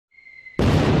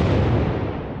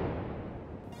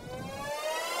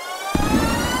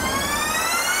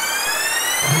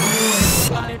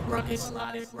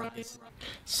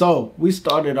So, we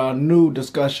started our new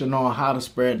discussion on how to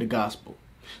spread the gospel.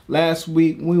 Last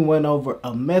week, we went over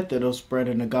a method of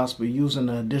spreading the gospel using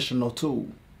an additional tool.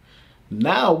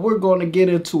 Now, we're going to get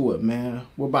into it, man.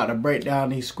 We're about to break down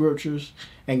these scriptures.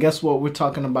 And guess what we're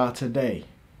talking about today?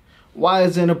 Why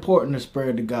is it important to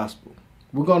spread the gospel?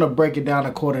 We're going to break it down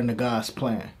according to God's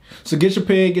plan. So get your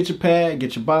pen, get your pad,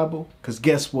 get your Bible. Because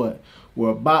guess what? We're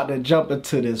about to jump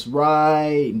into this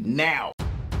right now.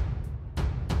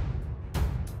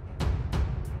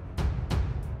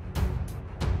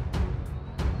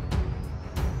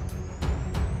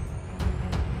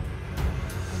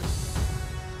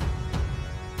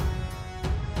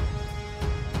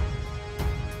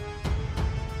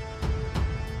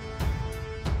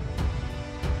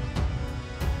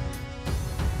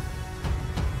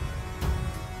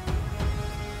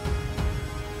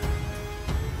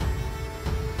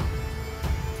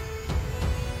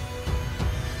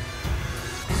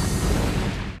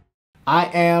 I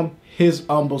am his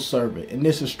humble servant, and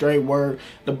this is Str8 Word,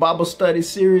 the Bible study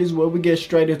series where we get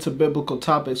straight into biblical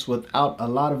topics without a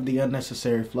lot of the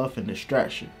unnecessary fluff and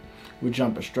distraction. We're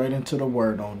jumping straight into the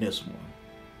word on this one.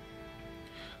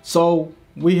 So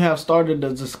we have started the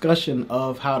discussion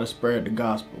of how to spread the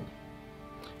gospel.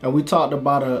 And we talked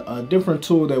about a different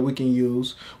tool that we can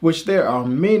use, which there are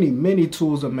many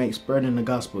tools that make spreading the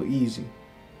gospel easy.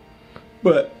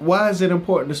 But why is it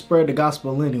important to spread the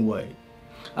gospel anyway?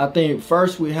 I think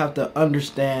first we have to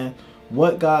understand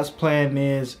what God's plan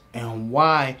is and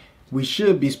why we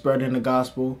should be spreading the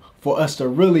gospel for us to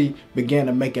really begin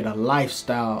to make it a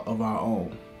lifestyle of our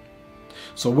own.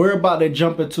 So we're about to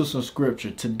jump into some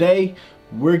scripture. Today,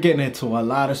 we're getting into a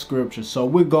lot of scripture. So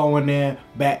we're going in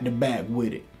back to back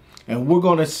with it. And we're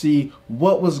going to see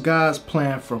what was God's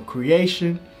plan from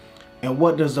creation and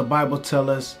what does the Bible tell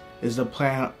us is the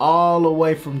plan all the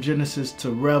way from Genesis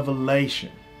to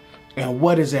Revelation. And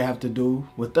what does it have to do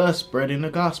with us spreading the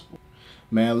gospel?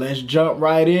 Man, let's jump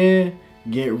right in.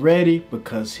 Get ready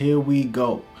because here we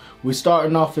go. We're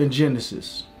starting off in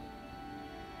Genesis.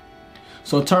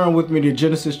 So turn with me to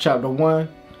Genesis chapter 1.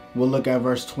 We'll look at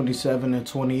verse 27 and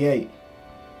 28.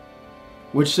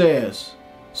 Which says,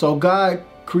 So God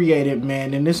created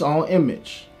man in his own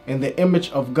image. In the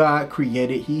image of God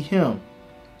created he him.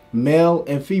 Male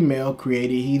and female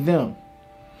created he them.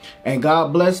 And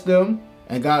God blessed them.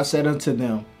 And God said unto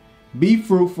them, Be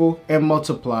fruitful and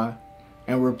multiply,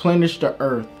 and replenish the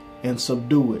earth, and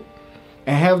subdue it,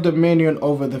 and have dominion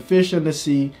over the fish in the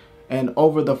sea, and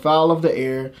over the fowl of the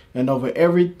air, and over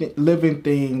every living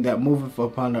thing that moveth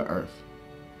upon the earth.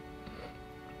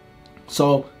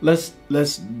 So let's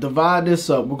divide this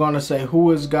up. We're going to say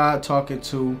who is God talking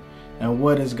to, and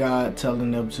what is God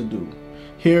telling them to do.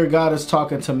 Here God is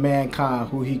talking to mankind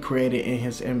who he created in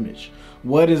his image.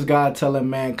 What is God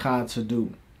telling mankind to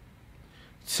do?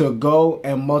 To go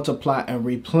and multiply and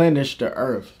replenish the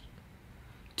earth.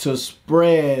 To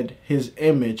spread his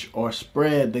image or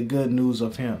spread the good news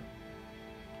of him.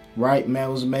 Right?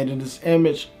 Man was made in this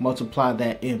image. Multiply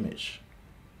that image.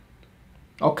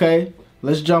 Okay,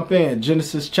 let's jump in.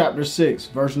 Genesis chapter 6,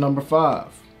 verse number 5.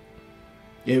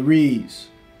 It reads,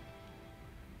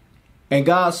 And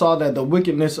God saw that the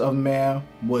wickedness of man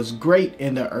was great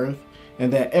in the earth,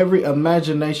 and that every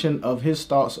imagination of his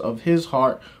thoughts of his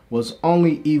heart was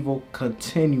only evil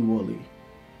continually.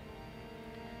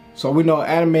 So we know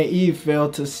Adam and Eve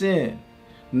fell to sin.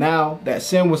 Now that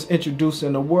sin was introduced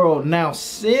in the world, now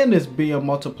sin is being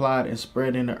multiplied and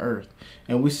spread in the earth.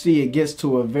 And we see it gets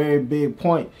to a very big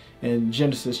point in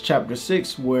Genesis chapter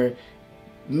 6 where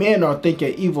men are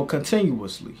thinking evil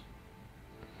continuously.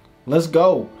 Let's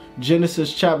go.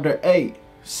 Genesis chapter 8,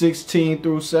 16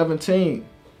 through 17.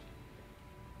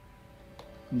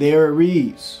 There it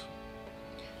reads,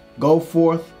 Go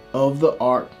forth of the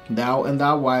ark, thou and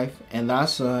thy wife, and thy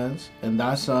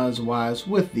sons' wives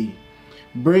with thee.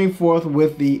 Bring forth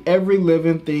with thee every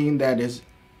living thing that is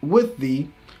with thee,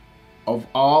 of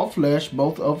all flesh,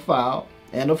 both of fowl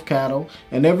and of cattle,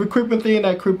 and every creeping thing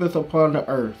that creepeth upon the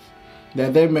earth,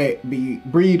 that they may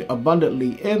breed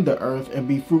abundantly in the earth, and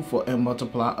be fruitful and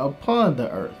multiply upon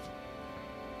the earth.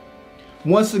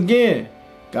 Once again,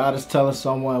 God is telling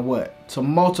someone what? To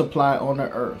multiply on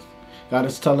the earth. God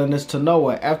is telling this to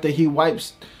Noah after he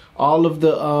wipes all of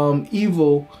the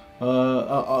evil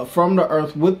from the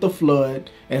earth with the flood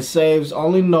and saves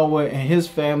only Noah and his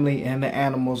family and the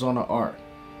animals on the ark.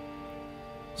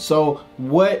 So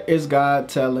what is God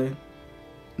telling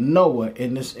Noah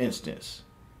in this instance?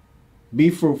 Be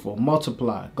fruitful,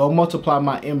 multiply. Go multiply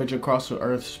my image across the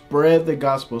earth. Spread the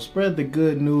gospel. Spread the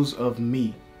good news of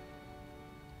me.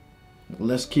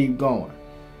 Let's keep going.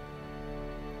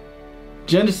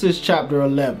 Genesis chapter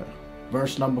 11,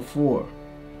 verse number 4.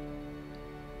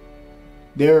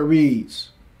 There it reads,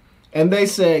 "And they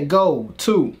said, Go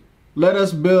to, let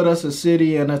us build us a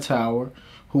city and a tower,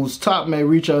 whose top may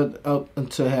reach up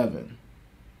into heaven.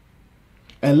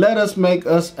 And let us make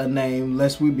us a name,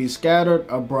 lest we be scattered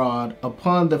abroad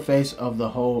upon the face of the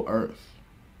whole earth."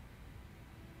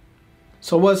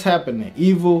 So what's happening?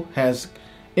 Evil has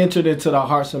entered into the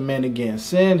hearts of men again.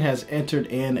 Sin has entered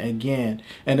in again.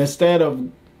 And instead of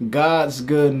God's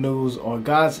good news or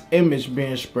God's image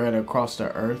being spread across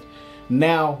the earth,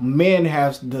 now men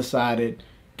have decided,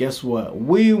 guess what?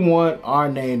 We want our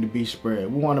name to be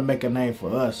spread. We want to make a name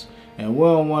for us. And we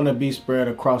don't want to be spread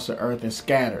across the earth and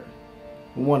scattered.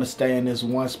 We want to stay in this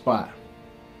one spot.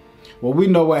 Well, we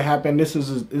know what happened. This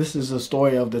is a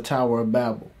story of the Tower of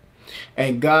Babel.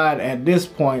 And God at this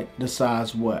point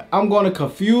decides what? I'm going to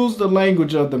confuse the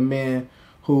language of the men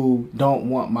who don't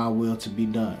want my will to be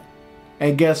done.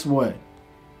 And guess what?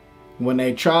 When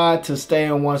they tried to stay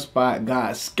in one spot,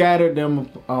 God scattered them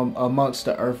amongst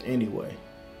the earth anyway.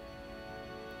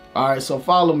 Alright, so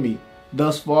follow me.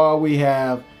 Thus far we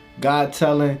have God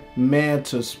telling man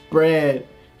to spread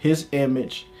his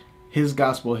image, his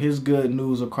gospel, his good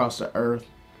news across the earth.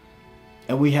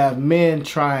 And we have men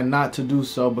trying not to do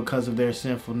so because of their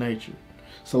sinful nature.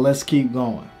 So let's keep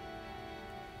going.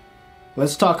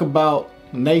 Let's talk about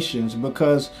nations,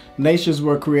 because nations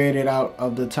were created out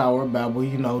of the Tower of Babel.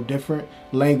 You know, different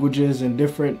languages and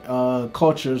different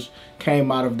cultures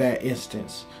came out of that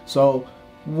instance. So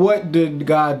what did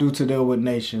God do to deal with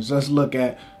nations? Let's look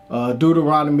at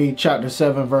Deuteronomy chapter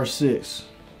 7 verse 6.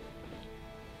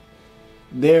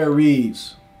 There it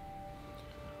reads,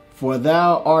 "For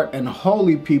thou art an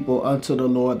holy people unto the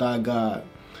Lord thy God.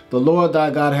 The Lord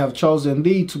thy God hath chosen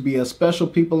thee to be a special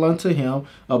people unto him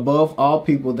above all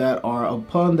people that are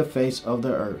upon the face of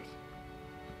the earth."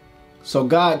 So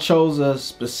God chose a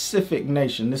specific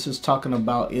nation. This is talking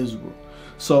about Israel.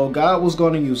 So God was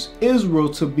going to use Israel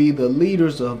to be the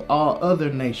leaders of all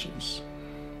other nations.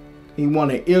 He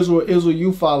wanted Israel,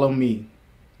 you follow me.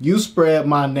 You spread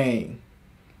my name.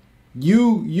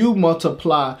 You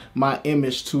multiply my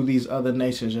image to these other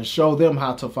nations and show them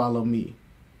how to follow me.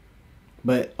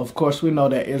 But of course we know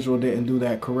that Israel didn't do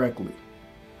that correctly.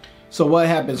 So what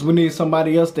happens? We need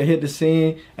somebody else to hit the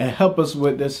scene and help us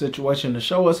with this situation, to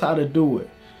show us how to do it.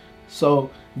 So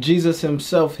Jesus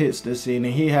himself hits the scene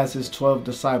and he has his 12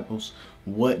 disciples.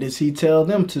 What does he tell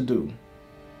them to do?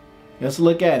 Let's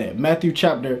look at it. Matthew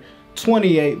chapter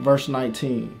 28 verse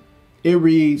 19. It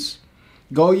reads,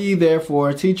 "Go ye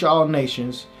therefore, teach all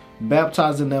nations,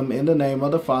 baptizing them in the name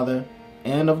of the Father,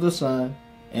 and of the Son,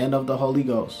 and of the Holy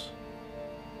Ghost."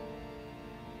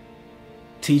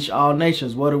 Teach all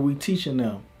nations. What are we teaching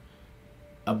them?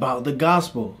 About the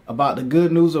gospel, about the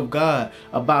good news of God,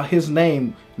 about his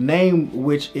name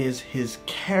which is his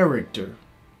character.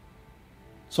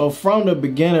 So from the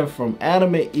beginning, from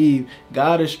Adam and Eve,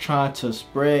 God is trying to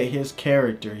spread his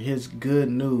character, his good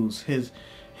news,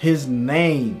 his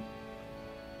name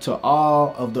to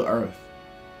all of the earth.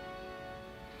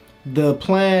 The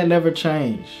plan never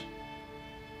changed.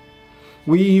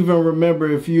 We even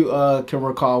remember, if you can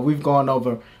recall, we've gone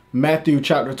over Matthew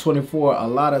chapter 24 a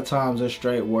lot of times at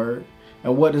Str8 Word.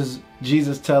 And what does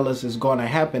Jesus tell us is going to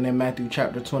happen in Matthew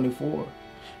chapter 24?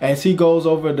 As he goes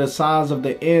over the signs of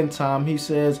the end time, he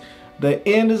says the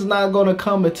end is not going to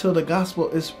come until the gospel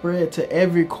is spread to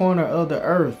every corner of the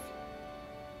earth.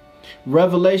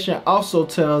 Revelation also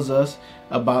tells us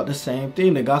about the same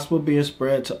thing, the gospel being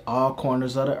spread to all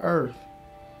corners of the earth.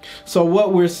 So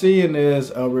what we're seeing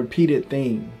is a repeated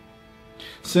theme.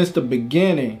 Since the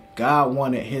beginning, God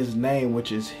wanted his name,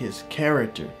 which is his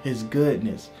character, his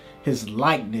goodness, his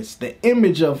likeness, the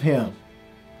image of him,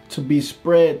 to be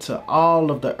spread to all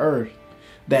of the earth,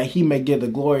 that he may get the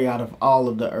glory out of all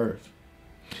of the earth.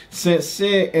 Since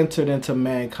sin entered into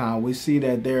mankind, we see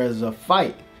that there is a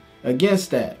fight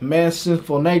against that. Man's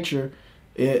sinful nature,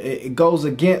 it goes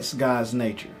against God's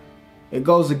nature. It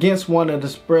goes against wanting to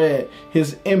spread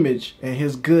his image and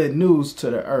his good news to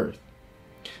the earth.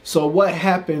 So what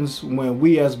happens when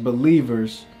we as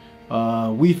believers,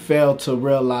 we fail to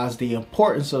realize the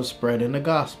importance of spreading the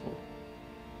gospel?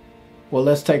 Well,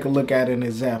 let's take a look at an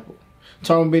example.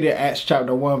 Turn with me to Acts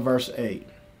chapter 1 verse 8.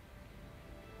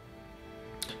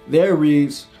 There it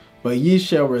reads, "But ye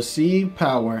shall receive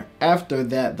power after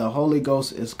that the Holy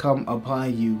Ghost is come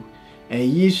upon you, and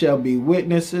ye shall be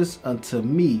witnesses unto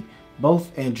me,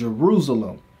 both in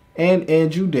Jerusalem, and in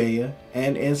Judea,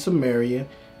 and in Samaria,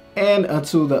 and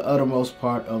unto the uttermost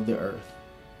part of the earth."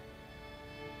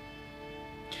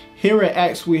 Here in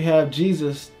Acts we have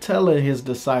Jesus telling his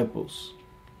disciples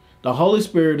The Holy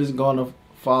Spirit is going to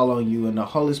fall on you, and the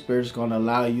Holy Spirit is going to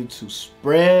allow you to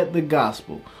spread the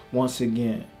gospel once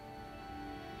again.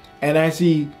 And as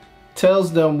he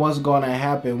tells them what's going to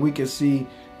happen, we can see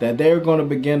that they're going to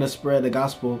begin to spread the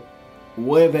gospel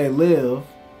where they live.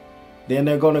 Then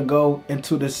they're going to go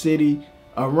into the city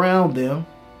around them.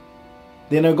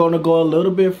 Then they're going to go a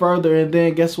little bit further, and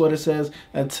then guess what it says?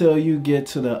 Until you get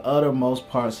to the uttermost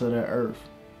parts of the earth.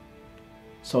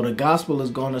 So the gospel is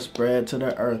going to spread to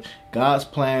the earth. God's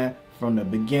plan from the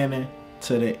beginning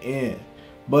to the end.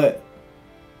 But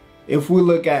if we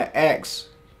look at Acts,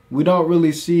 we don't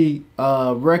really see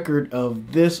a record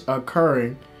of this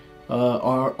occurring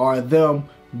or them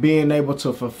being able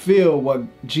to fulfill what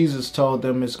Jesus told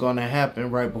them is going to happen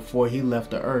right before he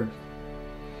left the earth.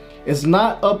 It's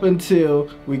not up until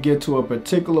we get to a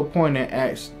particular point in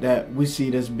Acts that we see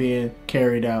this being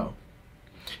carried out.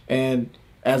 And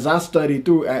as I studied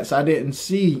through Acts, I didn't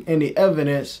see any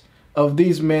evidence of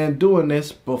these men doing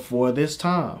this before this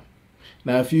time.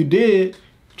 Now, if you did,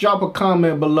 drop a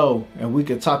comment below and we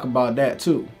could talk about that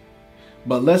too.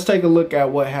 But let's take a look at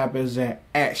what happens in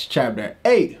Acts chapter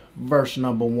 8, verse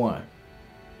number 1.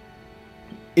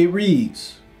 It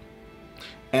reads,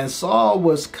 "And Saul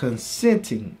was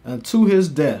consenting unto his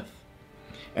death.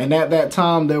 And at that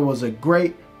time there was a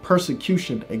great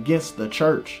persecution against the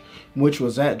church, which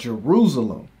was at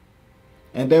Jerusalem.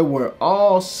 And they were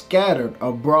all scattered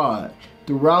abroad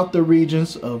throughout the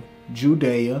regions of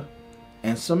Judea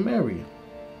and Samaria,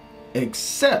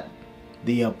 except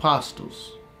the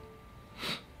apostles."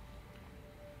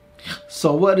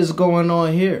 So what is going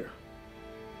on here?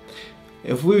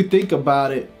 If we think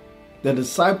about it, the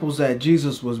disciples that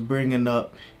Jesus was bringing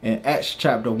up in Acts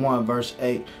chapter 1 verse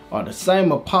 8 are the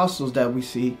same apostles that we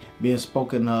see being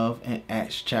spoken of in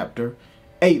Acts chapter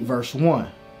 8 verse 1.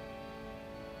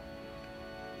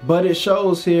 But it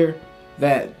shows here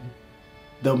that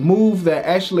the move that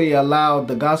actually allowed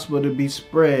the gospel to be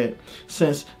spread,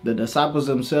 since the disciples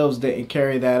themselves didn't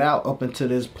carry that out up until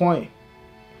this point,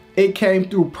 it came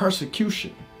through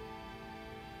persecution.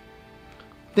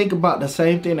 Think about the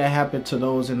same thing that happened to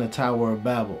those in the Tower of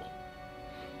Babel.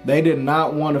 They did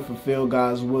not want to fulfill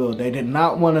God's will. They did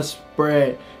not want to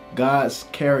spread God's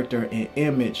character and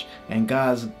image and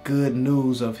God's good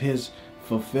news of his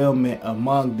fulfillment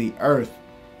among the earth.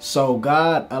 So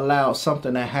God allowed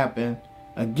something to happen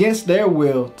against their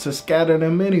will to scatter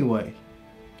them anyway.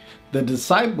 The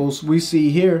disciples we see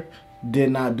here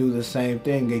did not do the same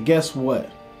thing. And guess what?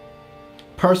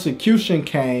 Persecution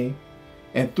came,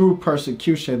 and through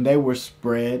persecution they were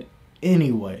spread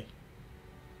anyway.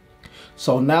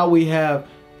 So now we have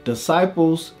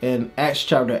disciples in Acts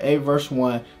chapter 8 verse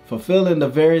 1 fulfilling the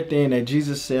very thing that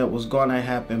Jesus said was going to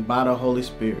happen by the Holy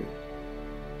Spirit.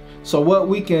 So what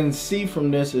we can see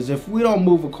from this is if we don't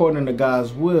move according to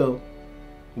God's will,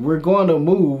 we're going to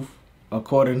move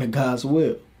according to God's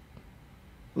will.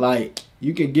 Like,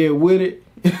 you can get with it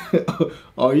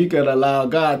or you can allow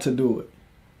God to do it.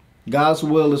 God's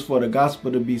will is for the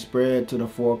gospel to be spread to the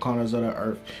four corners of the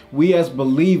earth. We as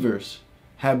believers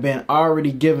have been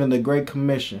already given the Great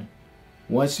Commission.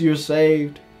 Once you're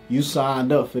saved, you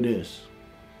signed up for this.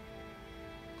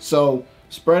 So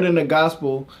spreading the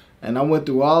gospel, and I went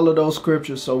through all of those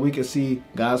scriptures so we could see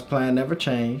God's plan never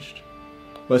changed.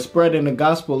 But spreading the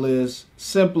gospel is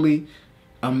simply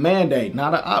a mandate,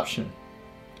 not an option.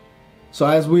 So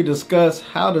as we discuss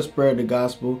how to spread the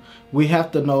gospel, we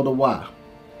have to know the why.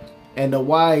 And the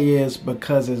why is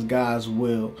because it's God's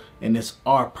will and it's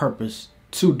our purpose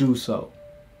to do so.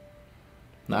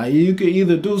 Now you can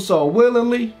either do so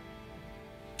willingly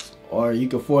or you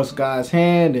can force God's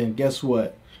hand, and guess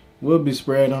what? We'll be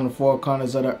spread on the four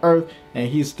corners of the earth and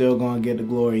he's still going to get the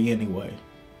glory anyway.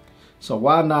 So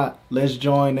why not? Let's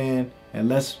join in and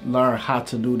let's learn how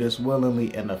to do this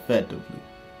willingly and effectively.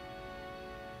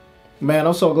 Man,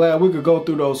 I'm so glad we could go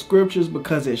through those scriptures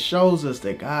because it shows us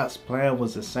that God's plan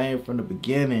was the same from the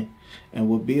beginning and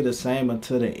will be the same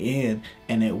until the end.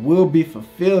 And it will be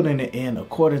fulfilled in the end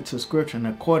according to scripture and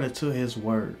according to his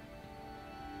word.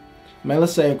 Man,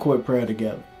 let's say a quick prayer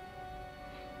together.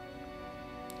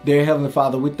 Dear Heavenly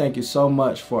Father, we thank you so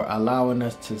much for allowing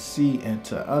us to see and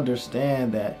to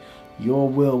understand that your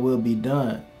will be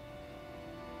done.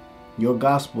 Your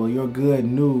gospel, your good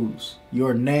news,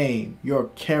 your name, your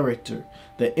character,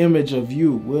 the image of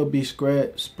you will be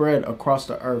spread across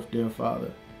the earth, dear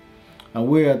Father. And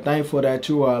we are thankful that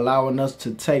you are allowing us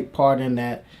to take part in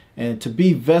that and to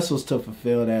be vessels to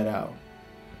fulfill that out.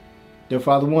 Dear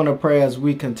Father, we want to pray as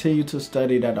we continue to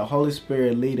study that the Holy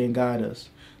Spirit lead and guide us,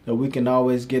 that we can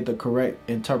always get the correct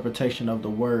interpretation of the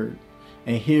word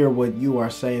and hear what you are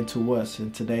saying to us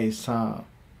in today's time.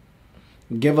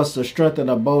 Give us the strength and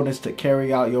the boldness to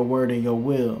carry out your word and your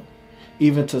will,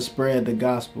 even to spread the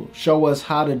gospel. Show us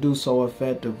how to do so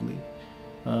effectively.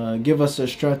 Give us the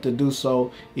strength to do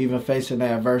so even facing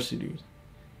adversity.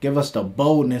 Give us the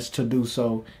boldness to do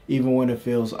so even when it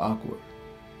feels awkward.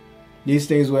 These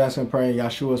things we ask and pray in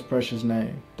Yeshua's precious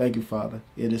name. Thank you, Father.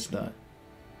 It is done.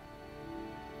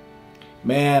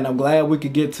 Man, I'm glad we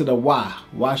could get to the why.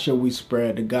 Why should we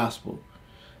spread the gospel?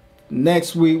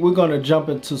 Next week, we're going to jump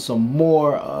into some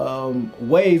more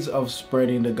ways of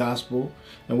spreading the gospel.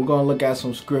 And we're going to look at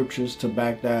some scriptures to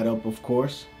back that up, of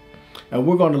course. And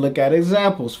we're going to look at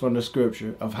examples from the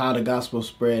scripture of how the gospel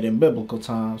spread in biblical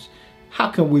times. How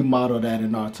can we model that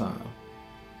in our time?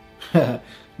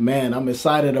 Man, I'm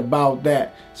excited about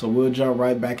that. So we'll jump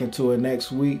right back into it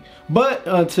next week. But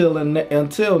until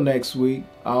next week,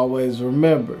 always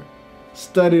remember,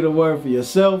 study the word for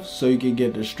yourself so you can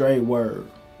get the straight word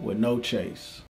with no chase.